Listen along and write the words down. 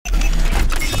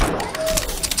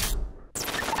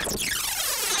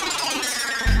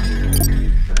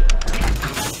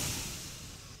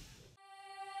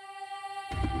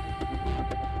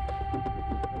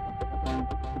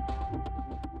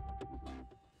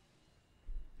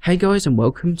Hey guys, and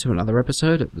welcome to another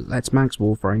episode of Let's Max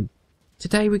Warframe.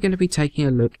 Today we're going to be taking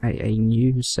a look at a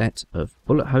new set of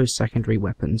bullet hose secondary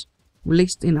weapons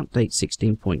released in update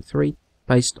 16.3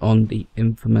 based on the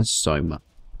infamous soma,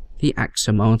 the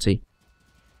AkSomati.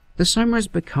 The soma has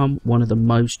become one of the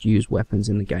most used weapons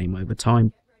in the game over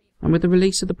time, and with the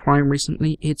release of the Prime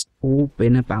recently, it's all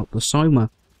been about the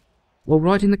soma. While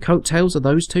riding the coattails of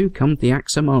those two comes the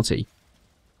AkSomati,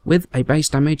 with a base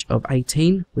damage of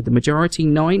 18, with the majority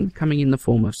 9 coming in the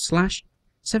form of slash,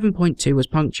 7.2 as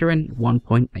puncture and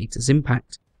 1.8 as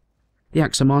impact. The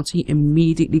AkSomati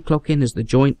immediately clock in as the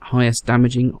joint highest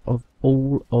damaging of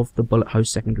all of the bullet hose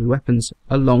secondary weapons,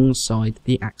 alongside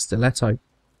the AkStiletto.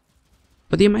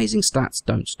 But the amazing stats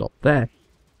don't stop there.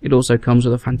 It also comes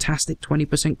with a fantastic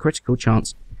 20% critical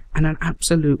chance and an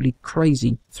absolutely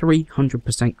crazy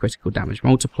 300% critical damage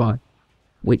multiplier,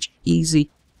 which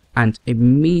easy and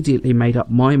immediately made up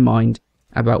my mind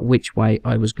about which way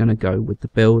I was going to go with the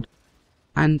build,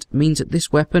 and means that this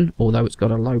weapon, although it's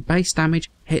got a low base damage,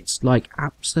 hits like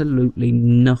absolutely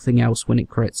nothing else when it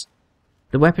crits.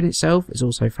 The weapon itself is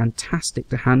also fantastic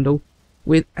to handle,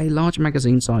 with a large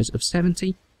magazine size of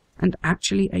 70 and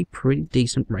actually a pretty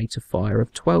decent rate of fire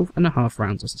of 12.5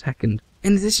 rounds a second.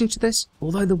 In addition to this,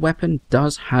 although the weapon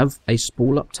does have a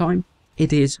spool up time,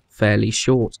 it is fairly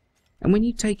short. And when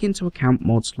you take into account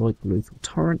mods like Lethal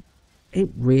Torrent, it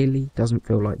really doesn't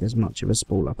feel like there's much of a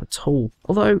spool up at all.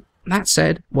 Although, that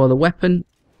said, while the weapon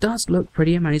does look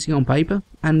pretty amazing on paper,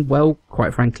 and well,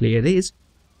 quite frankly it is,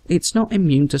 it's not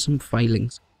immune to some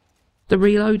failings. The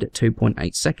reload at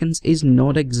 2.8 seconds is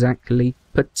not exactly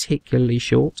particularly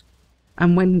short,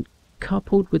 and when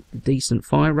coupled with the decent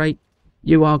fire rate,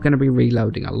 you are going to be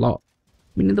reloading a lot,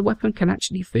 meaning the weapon can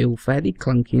actually feel fairly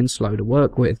clunky and slow to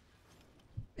work with.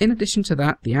 In addition to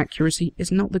that, the accuracy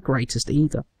is not the greatest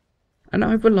either, and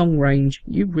over long range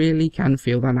you really can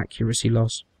feel that accuracy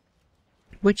loss,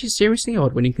 which is seriously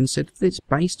odd when you consider that it's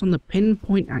based on the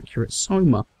pinpoint accurate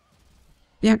soma.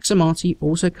 The AkSomati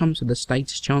also comes with a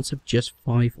status chance of just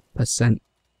 5%,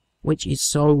 which is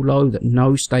so low that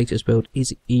no status build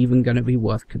is even going to be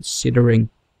worth considering.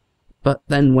 But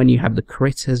then when you have the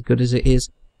crit as good as it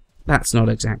is, that's not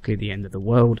exactly the end of the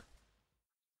world.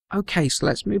 Okay, so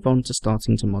let's move on to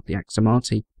starting to mod the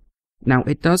AkSomati. Now,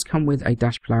 it does come with a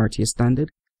dash polarity as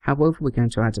standard, however we're going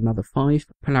to add another 5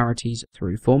 polarities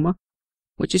through forma,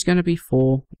 which is going to be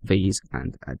 4 Vs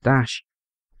and a dash.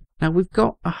 Now, we've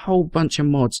got a whole bunch of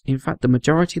mods. In fact, the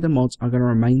majority of the mods are going to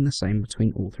remain the same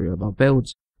between all 3 of our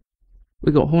builds.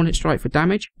 We've got Hornet Strike for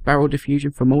damage, Barrel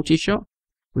Diffusion for multi-shot,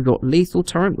 we've got Lethal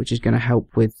Torrent, which is going to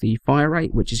help with the fire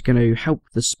rate, which is going to help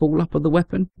the spool up of the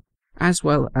weapon, as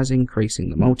well as increasing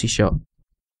the multi-shot.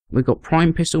 We've got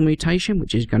Prime Pistol Mutation,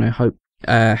 which is going to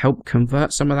help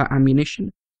convert some of that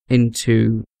ammunition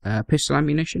into pistol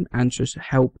ammunition and just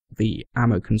help the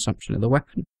ammo consumption of the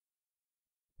weapon.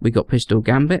 We've got Pistol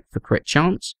Gambit for crit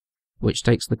chance, which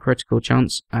takes the critical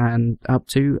chance and up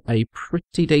to a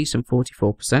pretty decent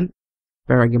 44%.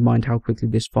 Bearing in mind how quickly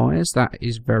this fires, that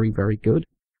is very, very good.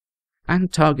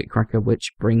 And Target Cracker,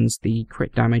 which brings the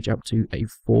crit damage up to a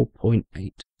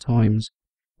 4.8 times,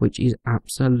 which is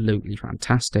absolutely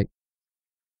fantastic.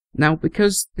 Now,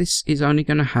 because this is only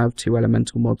going to have 2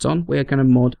 elemental mods on, we are going to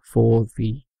mod for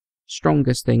the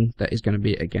strongest thing that is going to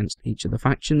be against each of the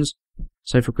factions.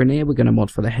 So for Grineer, we're going to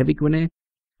mod for the Heavy Grineer,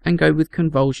 and go with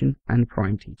Convulsion and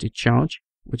Primed Heated Charge,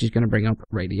 which is going to bring up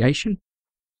Radiation.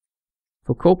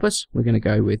 For Corpus, we're going to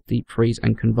go with Deep Freeze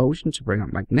and Convulsion to bring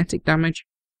up magnetic damage.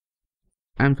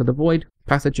 And for the Void,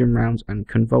 Pathogen Rounds and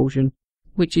Convulsion,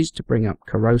 which is to bring up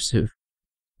Corrosive.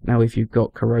 Now, if you've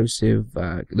got Corrosive,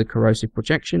 the Corrosive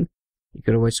Projection, you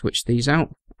could always switch these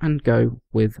out and go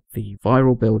with the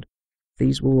Viral build.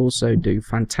 These will also do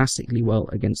fantastically well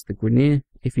against the Grineer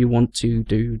if you want to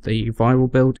do the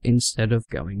Viral build instead of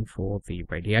going for the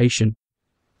Radiation.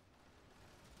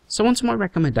 So on to my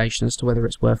recommendation as to whether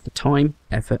it's worth the time,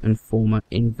 effort and forma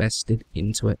invested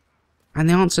into it. And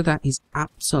the answer to that is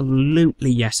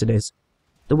absolutely yes, it is.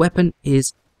 The weapon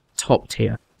is top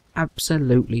tier.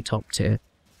 Absolutely top tier.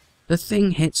 The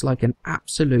thing hits like an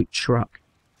absolute truck.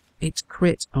 It's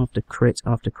crit after crit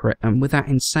after crit, and with that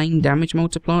insane damage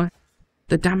multiplier,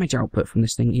 the damage output from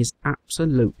this thing is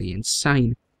absolutely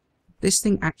insane. This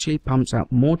thing actually pumps out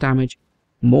more damage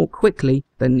more quickly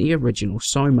than the original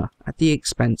soma, at the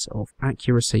expense of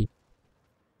accuracy.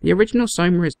 The original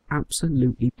soma is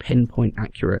absolutely pinpoint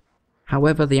accurate.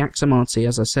 However, the AkSomati,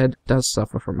 as I said, does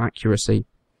suffer from accuracy.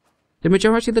 The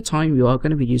majority of the time you are going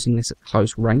to be using this at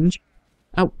close range,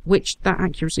 at which that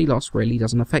accuracy loss really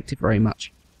doesn't affect it very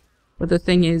much. But the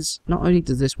thing is, not only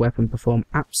does this weapon perform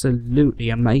absolutely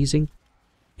amazing,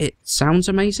 It sounds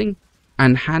amazing,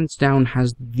 and hands down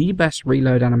has the best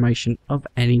reload animation of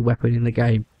any weapon in the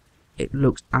game. It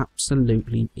looks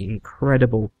absolutely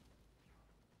incredible.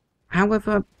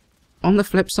 However, on the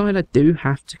flip side, I do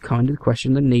have to kind of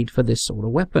question the need for this sort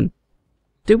of weapon.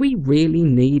 Do we really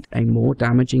need a more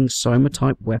damaging soma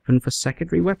type weapon for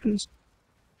secondary weapons?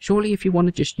 Surely if you want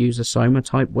to just use a soma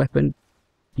type weapon,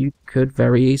 you could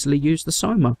very easily use the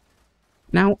soma.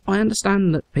 Now, I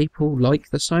understand that people like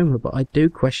the soma, but I do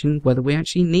question whether we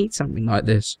actually need something like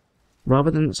this,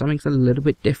 rather than something that's a little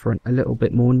bit different, a little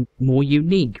bit more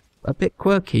unique, a bit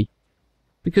quirky.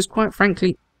 Because quite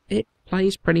frankly, it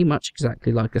plays pretty much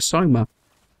exactly like a soma,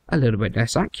 a little bit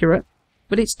less accurate,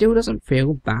 but it still doesn't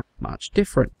feel that much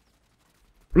different.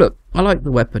 Look, I like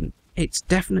the weapon, it's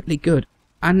definitely good,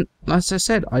 and as I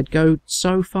said, I'd go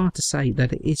so far to say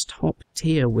that it is top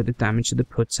tier with the damage that it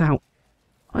puts out.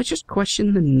 I just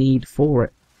question the need for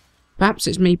it. Perhaps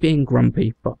it's me being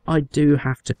grumpy, but I do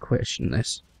have to question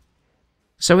this.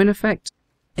 So in effect,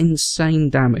 insane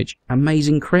damage,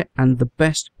 amazing crit, and the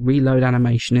best reload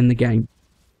animation in the game,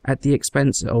 at the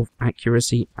expense of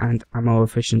accuracy and ammo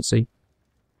efficiency.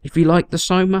 If you like the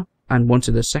soma and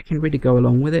wanted a secondary to go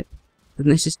along with it, then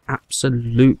this is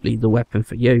absolutely the weapon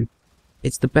for you.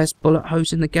 It's the best bullet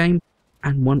hose in the game,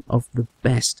 and one of the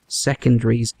best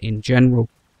secondaries in general.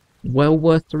 Well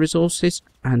worth the resources,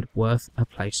 and worth a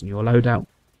place in your loadout.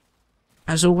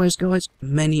 As always guys,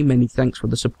 many thanks for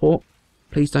the support.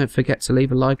 Please don't forget to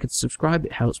leave a like and subscribe,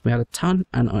 it helps me out a ton,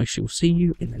 and I shall see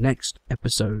you in the next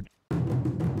episode.